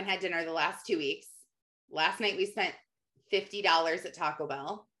 And we haven't had dinner the last 2 weeks. Last night we spent $50 at Taco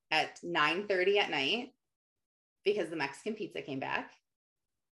Bell at 9:30 at night because the Mexican pizza came back.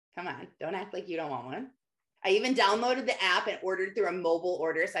 Come on, don't act like you don't want one. I even downloaded the app and ordered through a mobile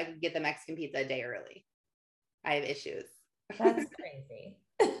order so I could get the Mexican pizza a day early. I have issues. That's crazy.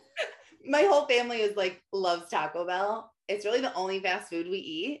 My whole family is like, loves Taco Bell. It's really the only fast food we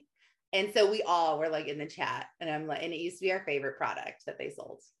eat. And so we all were like in the chat, and I'm like, and it used to be our favorite product that they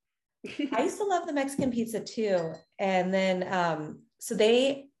sold. I used to love the Mexican pizza too. And then, so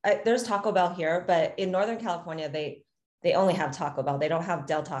there's Taco Bell here, but in Northern California, they only have Taco Bell. They don't have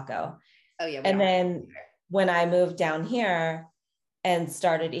Del Taco. Oh yeah. And then when I moved down here and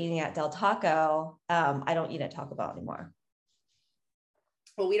started eating at Del Taco, I don't eat at Taco Bell anymore.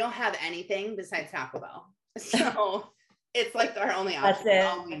 Well, we don't have anything besides Taco Bell. So it's like our only option. That's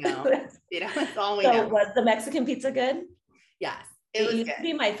all we know. That's all we know. So was the Mexican pizza good? Yes. It used to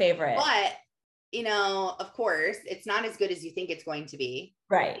be my favorite. But, of course, it's not as good as you think it's going to be.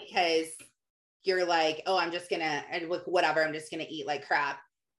 Right. Because you're like, oh, I'm just going to, whatever, I'm just going to eat like crap.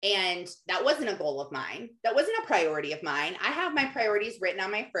 And that wasn't a goal of mine. That wasn't a priority of mine. I have my priorities written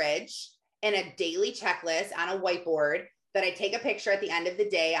on my fridge and a daily checklist on a whiteboard that I take a picture at the end of the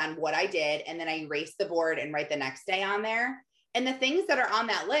day on what I did. And then I erase the board and write the next day on there. And the things that are on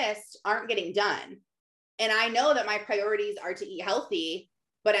that list aren't getting done. And I know that my priorities are to eat healthy,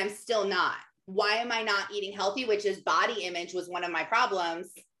 but I'm still not. Why am I not eating healthy? Which is body image was one of my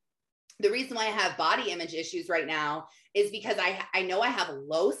problems. The reason why I have body image issues right now is because I know I have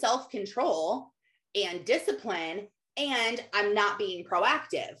low self-control and discipline, and I'm not being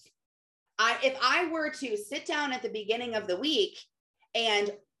proactive. If I were to sit down at the beginning of the week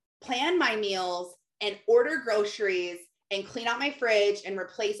and plan my meals and order groceries and clean out my fridge and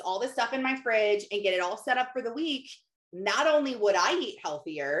replace all the stuff in my fridge and get it all set up for the week, not only would I eat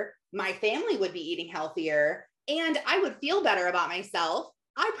healthier, my family would be eating healthier, and I would feel better about myself.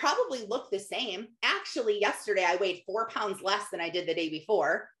 I probably look the same. Actually, yesterday I weighed 4 pounds less than I did the day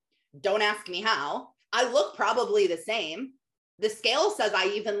before. Don't ask me how. I look probably the same. The scale says I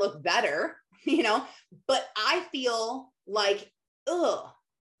even look better, but I feel like,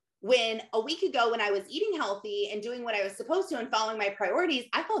 when a week ago, when I was eating healthy and doing what I was supposed to and following my priorities,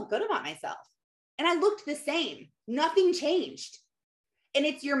 I felt good about myself and I looked the same. Nothing changed. And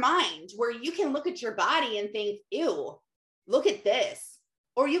it's your mind where you can look at your body and think, ew, look at this.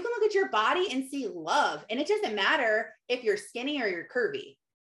 Or you can look at your body and see love. And it doesn't matter if you're skinny or you're curvy.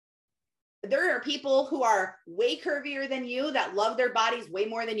 There are people who are way curvier than you that love their bodies way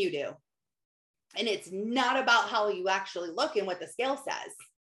more than you do. And it's not about how you actually look and what the scale says.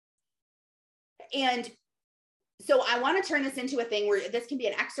 And so I want to turn this into a thing where this can be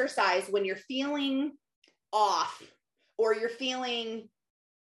an exercise when you're feeling off or you're feeling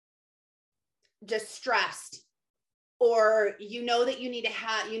just stressed, or that you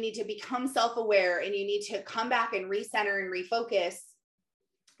need to become self-aware and you need to come back and recenter and refocus.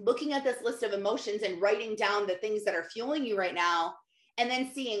 Looking at this list of emotions and writing down the things that are fueling you right now, and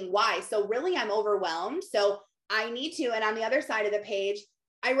then seeing why. So really, I'm overwhelmed. So I need to, and on the other side of the page,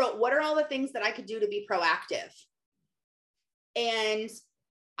 I wrote, what are all the things that I could do to be proactive? And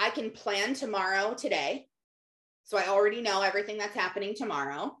I can plan tomorrow, today. So I already know everything that's happening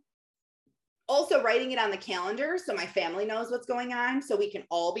tomorrow. Also writing it on the calendar so my family knows what's going on, so we can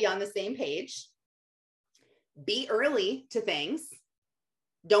all be on the same page. Be early to things.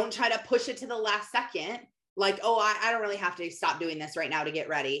 Don't try to push it to the last second. Like, oh, I don't really have to stop doing this right now to get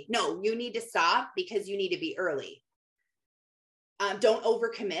ready. No, you need to stop because you need to be early. Don't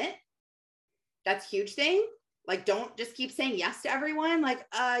overcommit. That's a huge thing. Like, don't just keep saying yes to everyone. Like,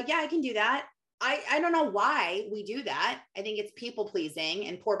 yeah, I can do that. I don't know why we do that. I think it's people pleasing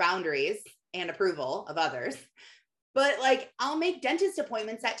and poor boundaries and approval of others. But like, I'll make dentist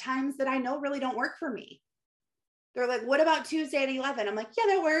appointments at times that I know really don't work for me. They're like, what about Tuesday at 11? I'm like,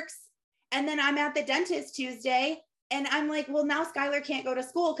 yeah, that works. And then I'm at the dentist Tuesday and I'm like, well, now Skylar can't go to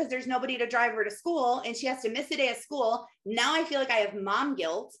school because there's nobody to drive her to school and she has to miss a day of school. Now I feel like I have mom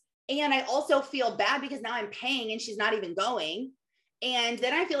guilt. And I also feel bad because now I'm paying and she's not even going. And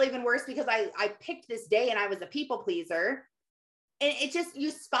then I feel even worse because I picked this day and I was a people pleaser. And it just,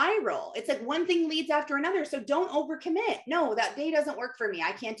 you spiral. It's like one thing leads after another. So don't overcommit. No, that day doesn't work for me.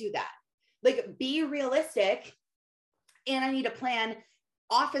 I can't do that. Like, be realistic. And I need to plan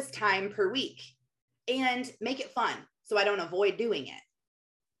office time per week. and make it fun so I don't avoid doing it.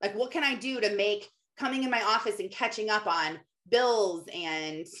 Like, what can I do to make coming in my office and catching up on bills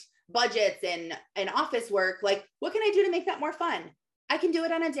and budgets and office work? Like, what can I do to make that more fun? I can do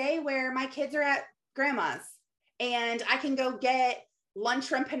it on a day where my kids are at grandma's and I can go get lunch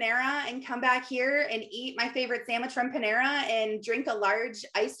from Panera and come back here and eat my favorite sandwich from Panera and drink a large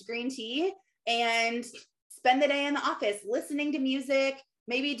iced green tea and spend the day in the office listening to music,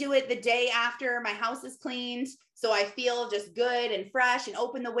 maybe do it the day after my house is cleaned so I feel just good and fresh, and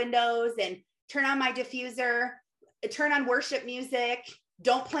open the windows and turn on my diffuser, turn on worship music.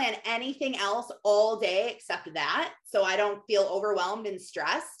 Don't plan anything else all day except that, so I don't feel overwhelmed and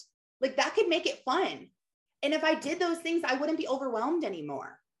stressed. Like, that could make it fun. And if I did those things, I wouldn't be overwhelmed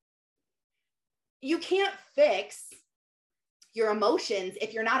anymore. You can't fix your emotions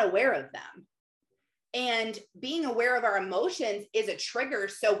if you're not aware of them. And being aware of our emotions is a trigger.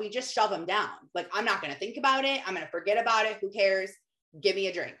 So we just shove them down. Like, I'm not going to think about it. I'm going to forget about it. Who cares? Give me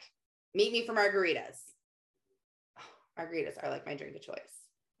a drink. Meet me for margaritas. Oh, margaritas are like my drink of choice.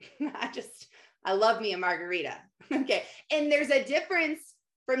 I love me a margarita. Okay. And there's a difference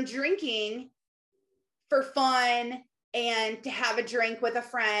from drinking for fun and to have a drink with a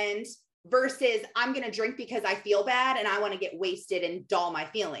friend versus I'm going to drink because I feel bad and I want to get wasted and dull my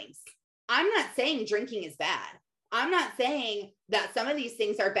feelings. I'm not saying drinking is bad. I'm not saying that some of these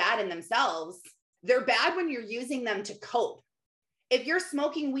things are bad in themselves. They're bad when you're using them to cope. If you're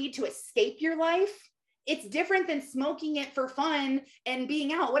smoking weed to escape your life, it's different than smoking it for fun and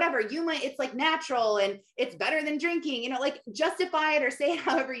being out, whatever. It's like natural and it's better than drinking, like, justify it or say it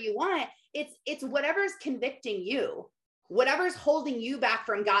however you want. It's whatever's convicting you, whatever's holding you back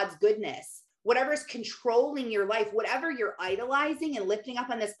from God's goodness, whatever's controlling your life, whatever you're idolizing and lifting up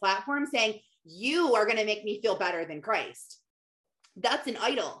on this platform saying, you are going to make me feel better than Christ. That's an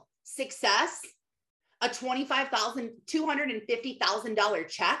idol. Success, a $250,000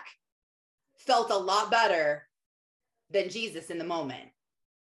 check felt a lot better than Jesus in the moment.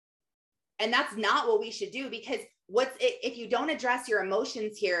 And that's not what we should do, because if you don't address your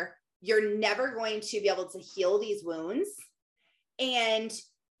emotions here, you're never going to be able to heal these wounds, and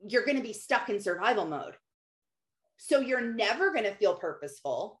you're going to be stuck in survival mode. So you're never going to feel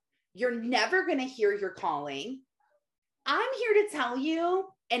purposeful. You're never going to hear your calling. I'm here to tell you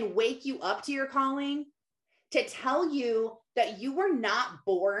and wake you up to your calling, to tell you that you were not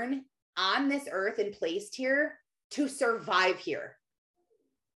born on this earth and placed here to survive here.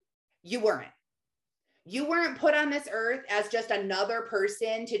 You weren't. You weren't put on this earth as just another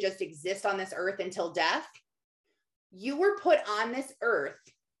person to just exist on this earth until death. You were put on this earth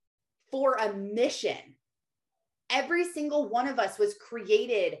for a mission. Every single one of us was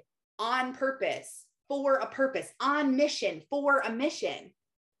created on purpose, for a purpose, on mission, for a mission.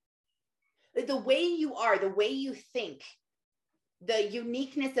 The way you are, the way you think, the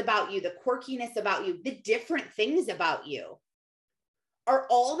uniqueness about you, the quirkiness about you, the different things about you are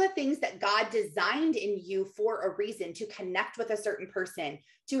all the things that God designed in you for a reason, to connect with a certain person,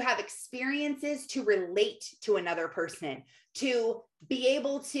 to have experiences, to relate to another person, to be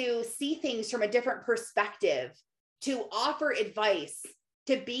able to see things from a different perspective, to offer advice,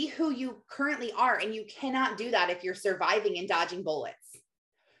 to be who you currently are. And you cannot do that if you're surviving and dodging bullets.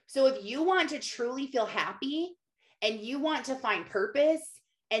 So if you want to truly feel happy and you want to find purpose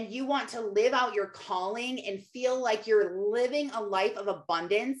and you want to live out your calling and feel like you're living a life of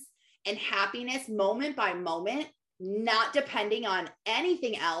abundance and happiness moment by moment, not depending on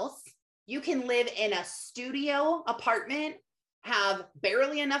anything else, you can live in a studio apartment, have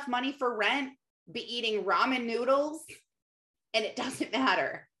barely enough money for rent, be eating ramen noodles, and it doesn't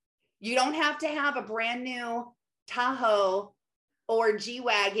matter. You don't have to have a brand new Tahoe or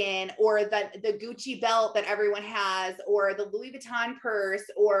G-Wagon or the Gucci belt that everyone has, or the Louis Vuitton purse,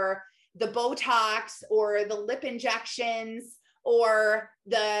 or the Botox, or the lip injections, or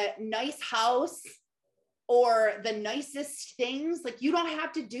the nice house, or the nicest things. Like, you don't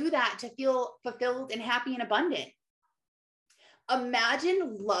have to do that to feel fulfilled and happy and abundant.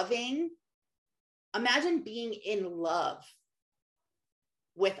 Imagine being in love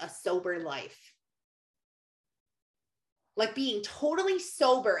with a sober life. Like, being totally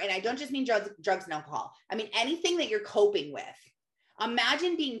sober. And I don't just mean drugs and alcohol. I mean, anything that you're coping with.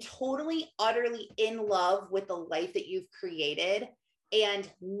 Imagine being totally, utterly in love with the life that you've created, and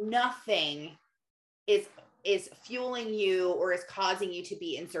nothing is fueling you or is causing you to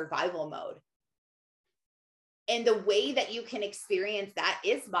be in survival mode. And the way that you can experience that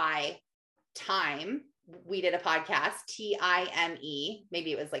is by time. We did a podcast, TIME,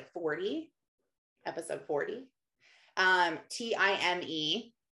 maybe it was like 40, episode 40. TIME.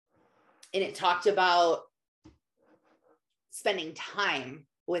 And it talked about spending time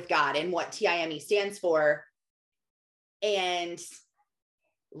with God and what TIME stands for, and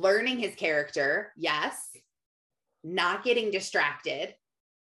learning his character. Yes. Not getting distracted.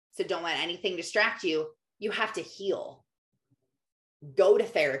 So don't let anything distract you. You have to heal. Go to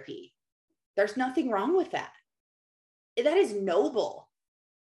therapy. There's nothing wrong with that. That is noble.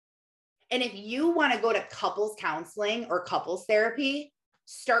 And if you want to go to couples counseling or couples therapy,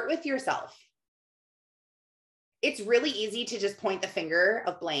 start with yourself. It's really easy to just point the finger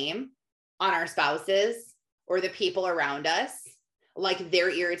of blame on our spouses or the people around us. Like they're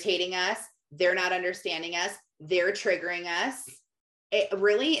irritating us. They're not understanding us. They're triggering us.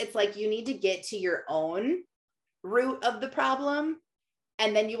 It's like you need to get to your own root of the problem,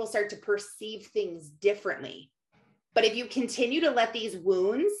 and then you will start to perceive things differently. But if you continue to let these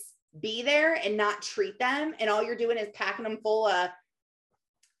wounds be there and not treat them, and all you're doing is packing them full of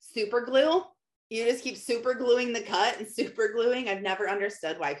super glue, you just keep super gluing the cut and super gluing. I've never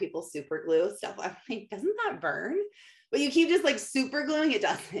understood why people super glue stuff. I'm like, doesn't that burn? But you keep just like super gluing, it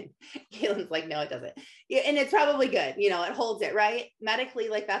doesn't. Caitlin's like, no, it doesn't. Yeah, and it's probably good. You know, it holds it, right? Medically,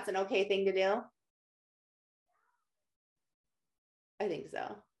 like that's an okay thing to do. I think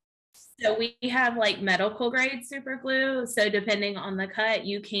so. So we have like medical grade super glue. So depending on the cut,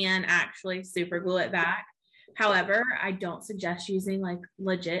 you can actually super glue it back. However, I don't suggest using like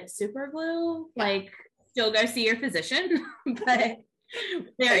legit super glue. Yeah. Like still go see your physician, but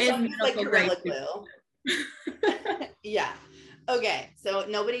there is medical grade glue. Yeah. Okay. So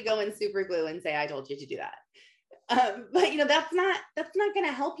nobody go and super glue and say, I told you to do that. But you know, that's not going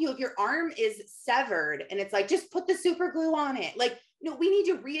to help you if your arm is severed and it's like, just put the super glue on it. Like, no, we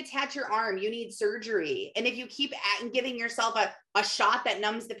need to reattach your arm. You need surgery. And if you keep giving yourself a shot that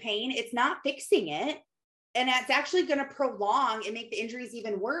numbs the pain, it's not fixing it. And it's actually going to prolong and make the injuries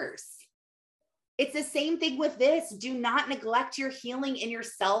even worse. It's the same thing with this. Do not neglect your healing and your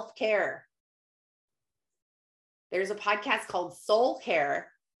self-care. There's a podcast called Soul Care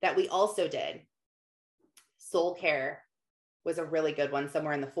that we also did. Soul Care was a really good one,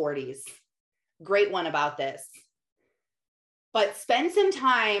 somewhere in the 40s. Great one about this. But spend some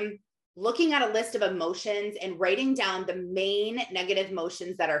time looking at a list of emotions and writing down the main negative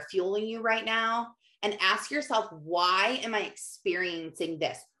emotions that are fueling you right now, and ask yourself, why am I experiencing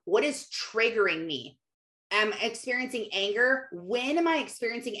this? What is triggering me? Am I experiencing anger? When am I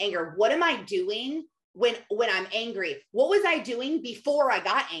experiencing anger? What am I doing when I'm angry? What was I doing before I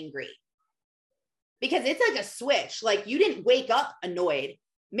got angry? Because it's like a switch. Like you didn't wake up annoyed.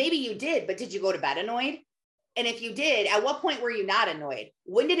 Maybe you did, but did you go to bed annoyed? And if you did, at what point were you not annoyed?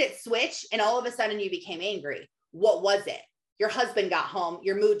 When did it switch and all of a sudden you became angry? What was it? Your husband got home,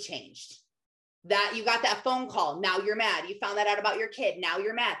 your mood changed. That you got that phone call, now you're mad. You found that out about your kid, now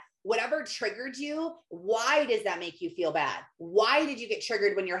you're mad. Whatever triggered you, why does that make you feel bad? Why did you get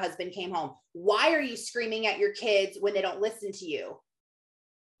triggered when your husband came home? Why are you screaming at your kids when they don't listen to you?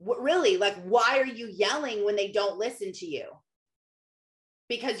 Really, like, why are you yelling when they don't listen to you?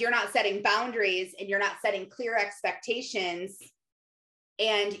 Because you're not setting boundaries and you're not setting clear expectations,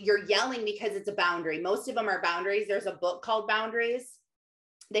 and you're yelling because it's a boundary. Most of them are boundaries. There's a book called Boundaries.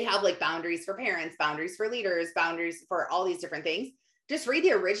 They have like boundaries for parents, boundaries for leaders, boundaries for all these different things. Just read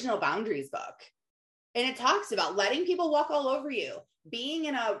the original Boundaries book. And it talks about letting people walk all over you, being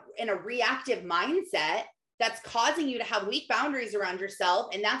in a reactive mindset that's causing you to have weak boundaries around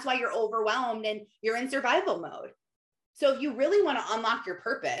yourself. And that's why you're overwhelmed and you're in survival mode. So if you really want to unlock your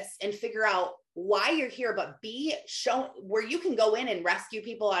purpose and figure out why you're here, but be shown where you can go in and rescue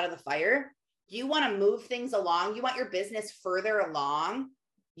people out of the fire, you want to move things along. You want your business further along.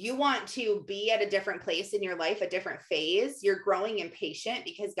 You want to be at a different place in your life, a different phase. You're growing impatient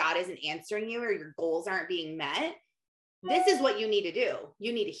because God isn't answering you or your goals aren't being met. This is what you need to do.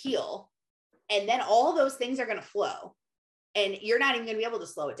 You need to heal. And then all those things are going to flow. And you're not even going to be able to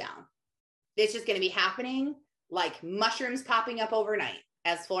slow it down. It's just going to be happening like mushrooms popping up overnight,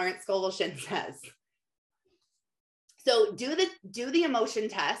 as Florence Scovel Shinn says. So do the emotion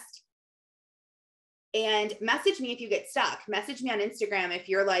test. And message me if you get stuck. Message me on Instagram if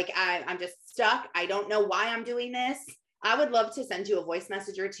you're like, I'm just stuck. I don't know why I'm doing this. I would love to send you a voice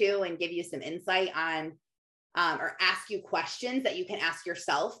message or two and give you some insight on, or ask you questions that you can ask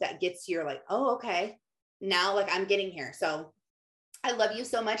yourself that gets you like, oh, okay. Now like I'm getting here. So I love you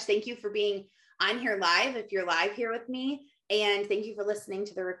so much. Thank you for being on here live, if you're live here with me. And thank you for listening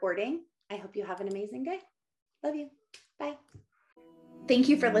to the recording. I hope you have an amazing day. Love you. Bye. Thank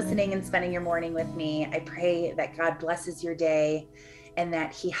you for listening and spending your morning with me. I pray that God blesses your day and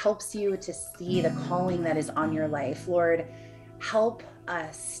that He helps you to see the calling that is on your life. Lord, Help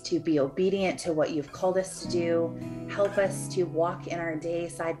us to be obedient to what you've called us to do. Help us to walk in our day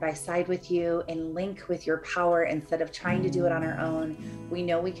side by side with you and link with your power instead of trying to do it on our own. We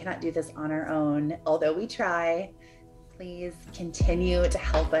know we cannot do this on our own, although we try. Please continue to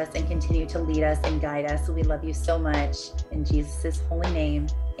help us and continue to lead us and guide us. We love you so much. In Jesus' holy name,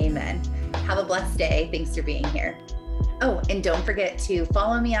 amen. Have a blessed day. Thanks for being here. Oh, and don't forget to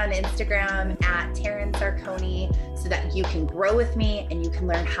follow me on Instagram at Taryn Sarconi so that you can grow with me and you can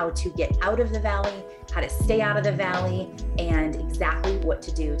learn how to get out of the valley, how to stay out of the valley, and exactly what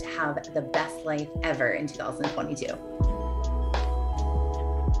to do to have the best life ever in 2022.